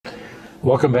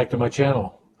Welcome back to my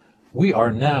channel. We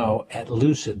are now at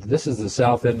Lucid. This is the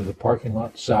south end of the parking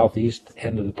lot, southeast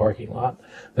end of the parking lot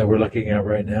that we're looking at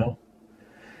right now.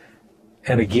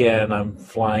 And again, I'm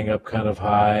flying up kind of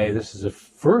high. This is the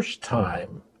first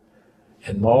time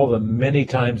in all the many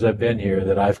times I've been here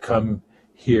that I've come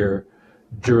here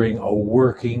during a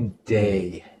working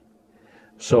day.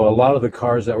 So a lot of the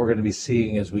cars that we're going to be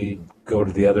seeing as we go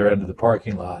to the other end of the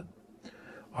parking lot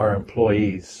are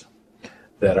employees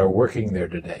that are working there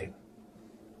today.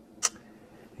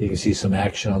 You can see some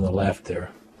action on the left there.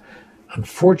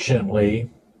 Unfortunately,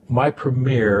 my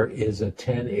Premiere is a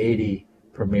 1080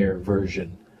 Premiere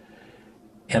version,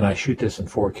 and I shoot this in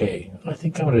 4K. I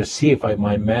think I'm going to see if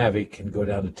my Mavic can go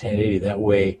down to 1080. That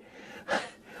way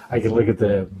I can look at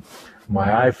my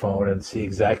iPhone and see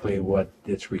exactly what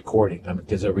it's recording. I mean,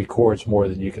 because it records more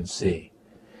than you can see,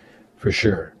 for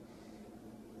sure.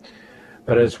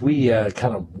 But as we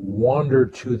kind of wander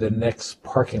to the next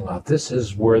parking lot, this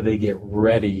is where they get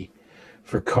ready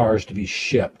for cars to be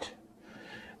shipped.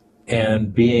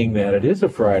 And being that it is a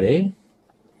Friday,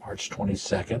 March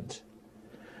 22nd,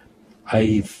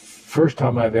 first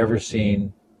time I've ever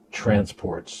seen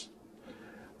transports.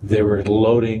 They were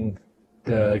loading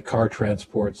the car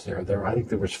transports there. I think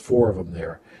there was 4 of them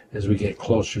there. As we get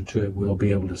closer to it, we'll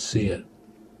be able to see it.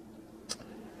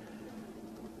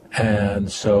 And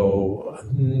so,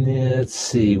 let's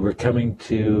see, we're coming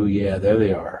to, yeah, there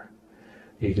they are.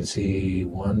 You can see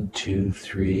 1, 2,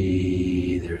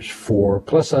 3, there's 4,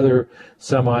 plus other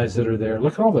semis that are there.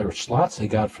 Look at all their slots they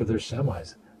got for their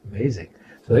semis. Amazing.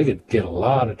 So they could get a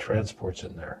lot of transports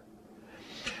in there.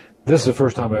 This is the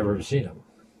first time I've ever seen them.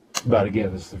 But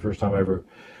again, this is the first time I ever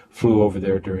flew over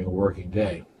there during a working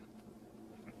day.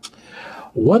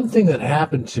 One thing that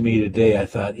happened to me today, I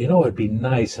thought, you know, it'd be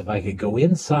nice if I could go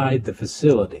inside the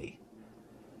facility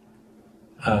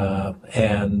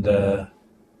and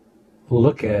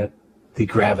look at the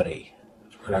gravity.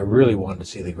 But I really wanted to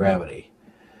see the gravity.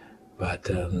 But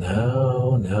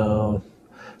no.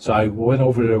 So I went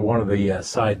over to one of the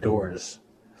side doors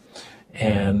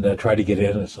and tried to get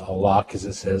in. It's all locked because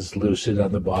it says Lucid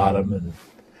on the bottom, and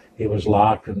it was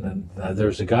locked. And then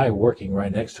there's a guy working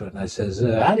right next to it, and I says,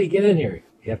 how do you get in here?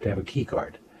 You have to have a key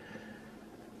card.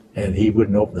 And he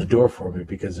wouldn't open the door for me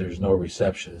because there's no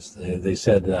receptionist. They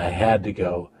said that I had to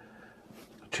go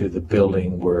to the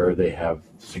building where they have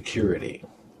security.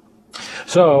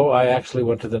 So I actually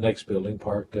went to the next building,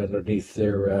 parked underneath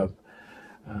their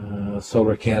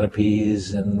solar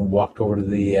canopies, and walked over to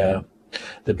the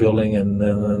building, and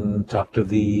then talked to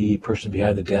the person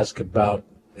behind the desk about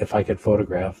if I could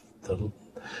photograph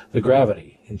the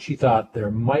gravity. And she thought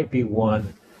there might be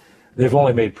one. They've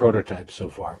only made prototypes so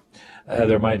far.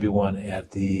 There might be one at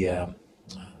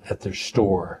their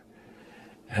store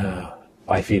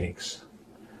by Phoenix.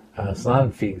 It's not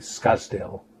in Phoenix,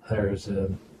 Scottsdale. There's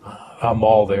a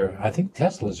mall there. I think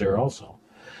Tesla's there also.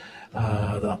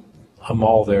 A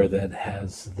mall there that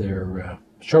has their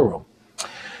showroom.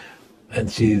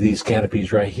 And see these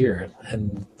canopies right here.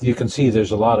 And you can see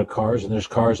there's a lot of cars, and there's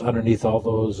cars underneath all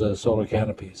those solar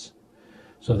canopies.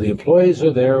 So the employees are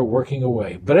there working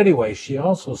away. But anyway, she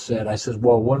also said, I said,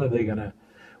 well, when are they gonna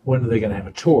have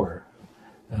a tour?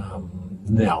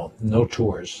 No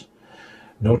tours.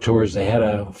 No tours. They had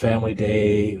a family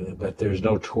day, but there's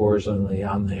no tours on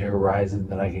the horizon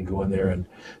that I can go in there and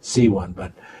see one.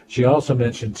 But she also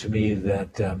mentioned to me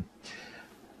that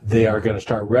they are going to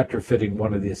start retrofitting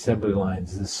one of the assembly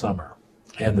lines this summer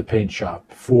and the paint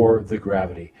shop for the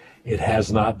gravity. It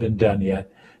has not been done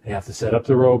yet. They have to set up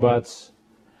the robots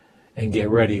and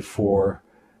get ready for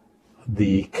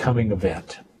the coming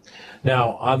event.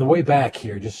 Now, on the way back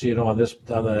here, just so you know, this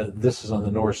is on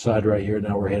the north side right here.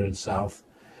 Now we're headed south.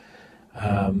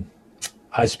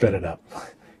 I sped it up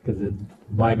because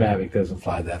my Mavic doesn't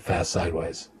fly that fast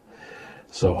sideways.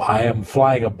 So I am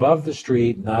flying above the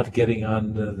street, not getting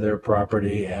on their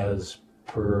property as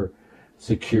per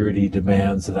security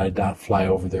demands that I not fly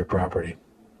over their property.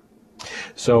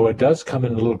 So it does come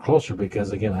in a little closer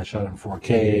because, again, I shot in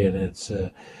 4K, and it's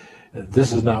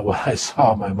this is not what I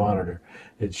saw on my monitor.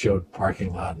 It showed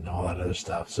parking lot and all that other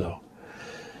stuff. So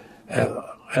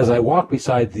as I walk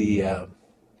beside the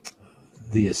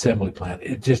assembly plant,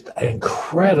 it just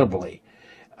incredibly,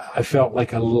 I felt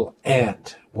like a little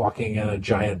ant walking in a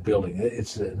giant building.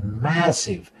 It's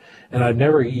massive, and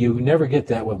you never get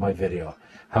that with my video,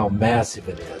 how massive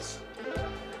it is.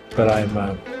 But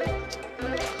I'm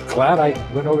glad I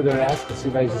went over there and asked to see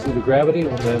if I could see the gravity,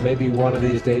 and maybe one of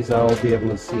these days I'll be able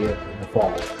to see it in the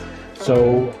fall.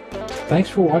 So thanks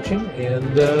for watching,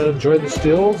 and enjoy the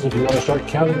stills. If you want to start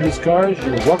counting these cars,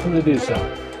 you're welcome to do so.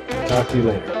 Talk to you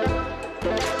later.